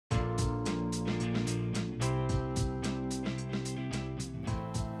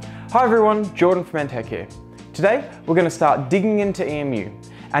Hi everyone, Jordan from ENTTEC here. Today we're going to start digging into EMU,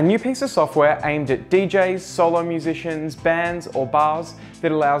 a new piece of software aimed at DJs, solo musicians, bands or bars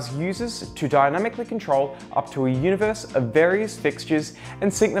that allows users to dynamically control up to a universe of various fixtures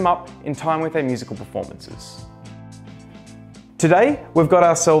and sync them up in time with their musical performances. Today we've got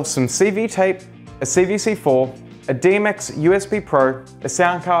ourselves some CV tape, a CVC4, a DMX USB Pro, a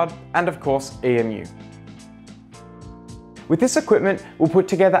sound card and of course EMU. With this equipment, we'll put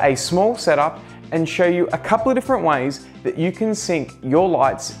together a small setup and show you a couple of different ways that you can sync your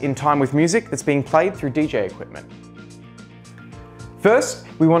lights in time with music that's being played through DJ equipment. First,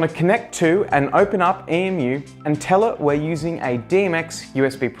 we want to connect to and open up EMU and tell it we're using a DMX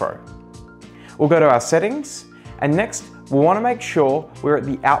USB Pro. We'll go to our settings and next we'll want to make sure we're at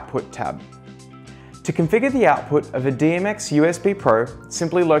the Output tab. To configure the output of a DMX USB Pro,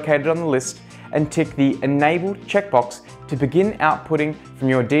 simply locate it on the list and tick the Enabled checkbox to begin outputting from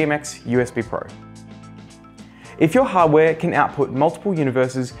your DMX USB Pro. If your hardware can output multiple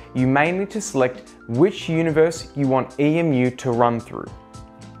universes, you may need to select which universe you want EMU to run through.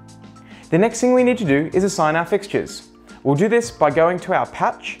 The next thing we need to do is assign our fixtures. We'll do this by going to our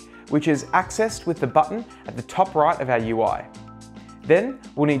patch, which is accessed with the button at the top right of our UI. Then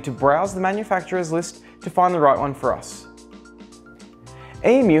we'll need to browse the manufacturer's list to find the right one for us.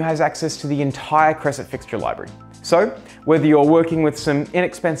 EMU has access to the entire Cresset fixture library. So whether you're working with some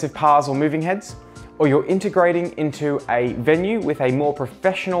inexpensive pars or moving heads, or you're integrating into a venue with a more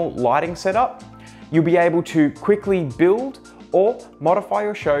professional lighting setup, you'll be able to quickly build or modify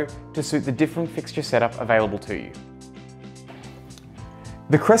your show to suit the different fixture setup available to you.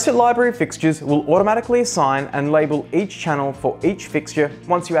 The Cresset library of fixtures will automatically assign and label each channel for each fixture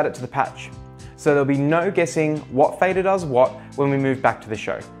once you add it to the patch. So there'll be no guessing what fader does what when we move back to the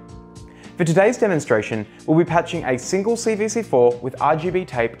show. For today's demonstration, we'll be patching a single CVC4 with RGB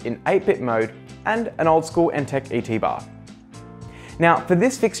tape in 8-bit mode and an old school ENTTEC ET bar. Now for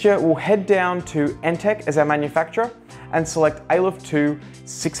this fixture, we'll head down to ENTTEC as our manufacturer and select ALIF2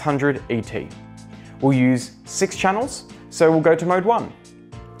 600 ET. We'll use 6 channels, so we'll go to mode 1.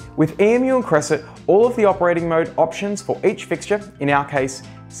 With EMU and Cresset, all of the operating mode options for each fixture, in our case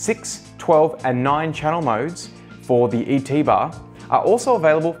 6, 12 and 9 channel modes for the ET bar, are also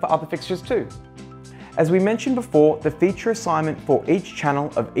available for other fixtures too. As we mentioned before, the feature assignment for each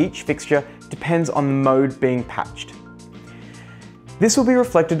channel of each fixture depends on the mode being patched. This will be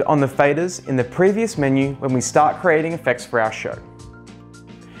reflected on the faders in the previous menu when we start creating effects for our show.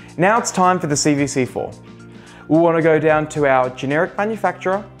 Now it's time for the CVC4. We'll want to go down to our generic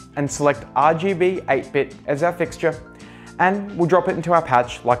manufacturer and select RGB 8-bit as our fixture, and we'll drop it into our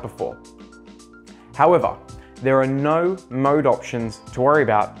patch like before. However, there are no mode options to worry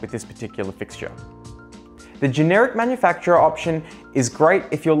about with this particular fixture. The generic manufacturer option is great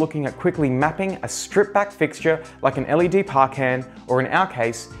if you're looking at quickly mapping a stripped back fixture like an LED par can, or in our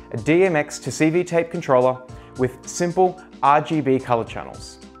case, a DMX to CV tape controller with simple RGB color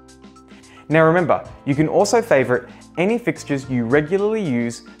channels. Now remember, you can also favorite any fixtures you regularly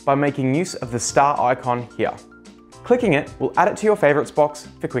use by making use of the star icon here. Clicking it will add it to your favorites box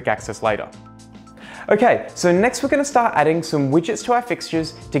for quick access later. Okay, so next we're going to start adding some widgets to our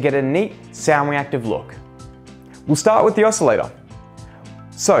fixtures to get a neat sound reactive look. We'll start with the oscillator.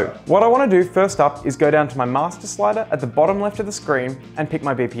 So what I want to do first up is go down to my master slider at the bottom left of the screen and pick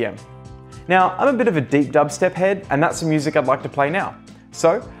my BPM. Now I'm a bit of a deep dubstep head and that's the music I'd like to play now.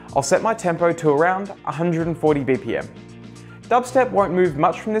 So I'll set my tempo to around 140 BPM. Dubstep won't move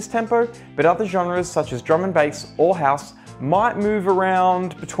much from this tempo, but other genres such as drum and bass or house might move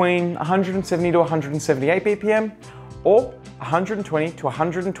around between 170 to 178 BPM or 120 to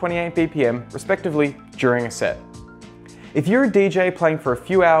 128 BPM respectively during a set. If you're a DJ playing for a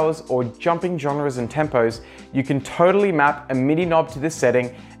few hours or jumping genres and tempos, you can totally map a MIDI knob to this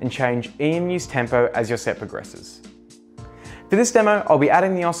setting and change EMU's tempo as your set progresses. For this demo, I'll be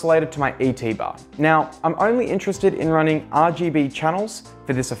adding the oscillator to my ET bar. Now, I'm only interested in running RGB channels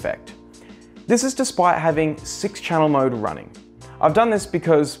for this effect. This is despite having 6 channel mode running. I've done this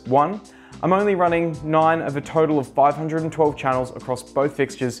because 1, I'm only running 9 of a total of 512 channels across both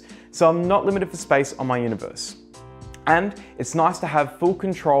fixtures, so I'm not limited for space on my universe. And it's nice to have full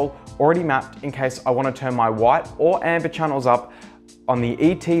control already mapped in case I want to turn my white or amber channels up on the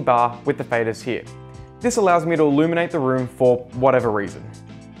ET bar with the faders here. This allows me to illuminate the room for whatever reason.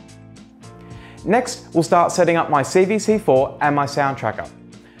 Next, we'll start setting up my CVC4 and my sound tracker.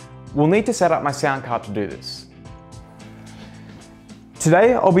 We'll need to set up my sound card to do this.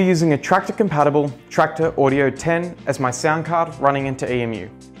 Today, I'll be using a Traktor-compatible Traktor Audio 10 as my sound card running into EMU.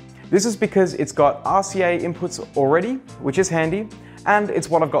 This is because it's got RCA inputs already, which is handy, and it's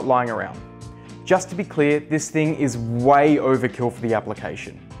what I've got lying around. Just to be clear, this thing is way overkill for the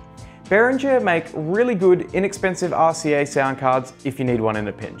application. Behringer make really good, inexpensive RCA sound cards if you need one in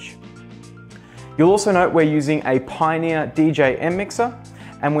a pinch. You'll also note we're using a Pioneer DJ M mixer,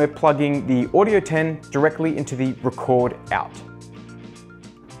 and we're plugging the Audio 10 directly into the record out.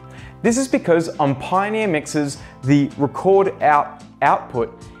 This is because on Pioneer mixers, the record out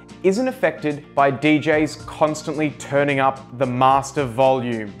output isn't affected by DJs constantly turning up the master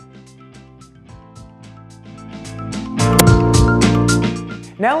volume.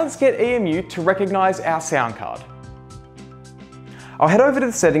 Now let's get EMU to recognize our sound card. I'll head over to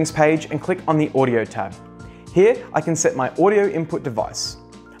the settings page and click on the audio tab. Here I can set my audio input device.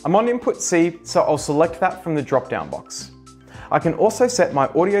 I'm on input C, so I'll select that from the drop-down box. I can also set my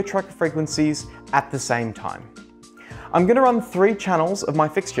audio tracker frequencies at the same time. I'm going to run 3 channels of my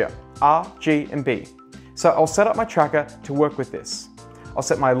fixture, R, G and B. So I'll set up my tracker to work with this. I'll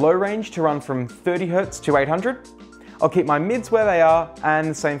set my low range to run from 30 Hz to 800. I'll keep my mids where they are, and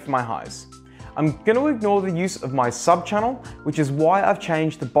the same for my highs. I'm going to ignore the use of my sub channel, which is why I've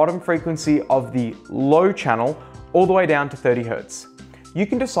changed the bottom frequency of the low channel all the way down to 30 Hz. You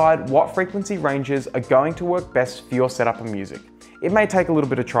can decide what frequency ranges are going to work best for your setup and music. It may take a little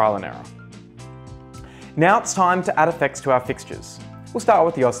bit of trial and error. Now it's time to add effects to our fixtures. We'll start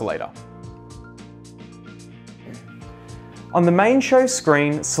with the oscillator. On the main show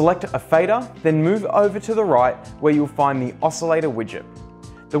screen, select a fader, then move over to the right where you'll find the oscillator widget.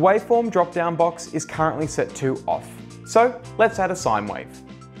 The waveform drop-down box is currently set to off, so let's add a sine wave.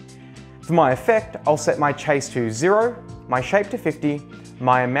 For my effect, I'll set my chase to 0, my shape to 50,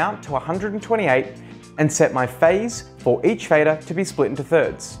 my amount to 128, and set my phase for each fader to be split into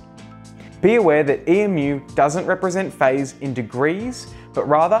thirds. Be aware that EMU doesn't represent phase in degrees, but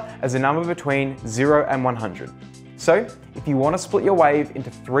rather as a number between 0 and 100. So, if you want to split your wave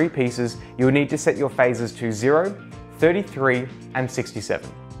into 3 pieces, you'll need to set your phases to 0, 33, and 67.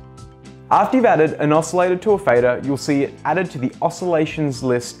 After you've added an oscillator to a fader, you'll see it added to the oscillations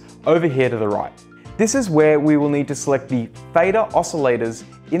list over here to the right. This is where we will need to select the fader oscillators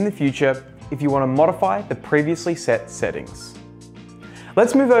in the future if you want to modify the previously set settings.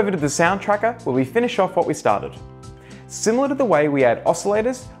 Let's move over to the sound tracker where we finish off what we started. Similar to the way we add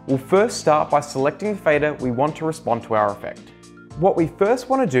oscillators, we'll first start by selecting the fader we want to respond to our effect. What we first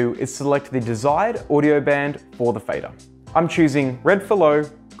want to do is select the desired audio band for the fader. I'm choosing red for low,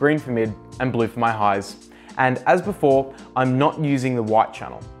 green for mid, and blue for my highs. And as before, I'm not using the white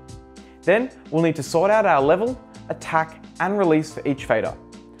channel. Then we'll need to sort out our level, attack, and release for each fader.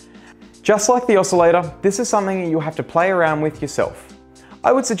 Just like the oscillator, this is something that you'll have to play around with yourself.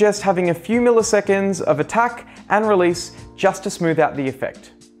 I would suggest having a few milliseconds of attack and release just to smooth out the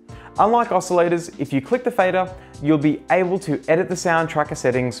effect. Unlike oscillators, if you click the fader, you'll be able to edit the sound tracker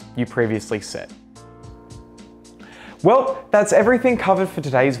settings you previously set. Well, that's everything covered for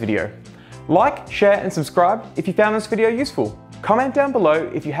today's video. Like, share, and subscribe if you found this video useful. Comment down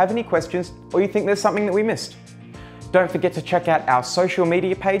below if you have any questions or you think there's something that we missed. Don't forget to check out our social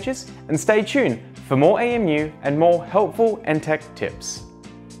media pages and stay tuned for more EMU and more helpful ENTTEC tips.